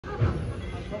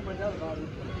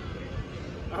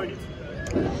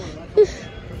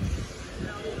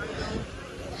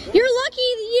You're lucky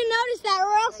that you noticed that,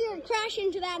 or else you'd crash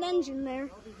into that engine there.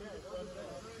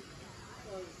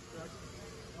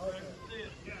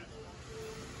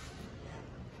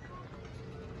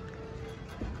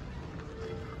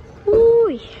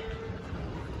 Ooh.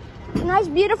 It's a nice,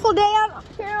 beautiful day out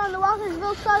here on the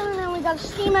Walkersville Southern, and we got a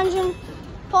steam engine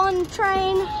pulling the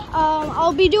train.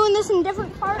 I'll be doing this in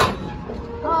different parts.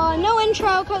 No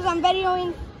intro because I'm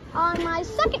videoing on my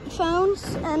second phone,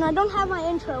 and I don't have my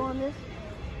intro on this.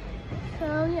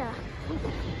 So yeah.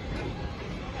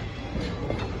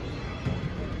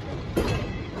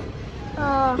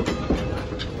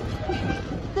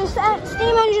 This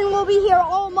steam engine will be here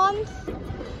all month.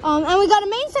 And we got a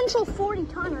main central 40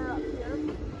 tonner up here.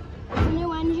 It's a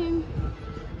new engine.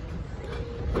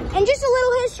 And just a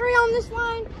little history on this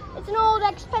line. It's an old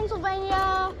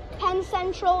ex-Pennsylvania Penn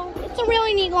Central. It's a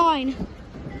really neat line.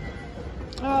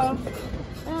 And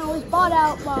it was bought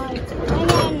out by, and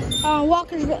then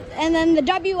Walkersville, and then the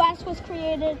WS was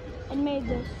created and made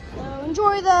this. So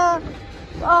enjoy the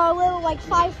little like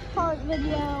 5-part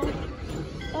video.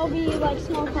 There'll be like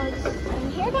small parts.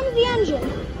 And here comes the engine.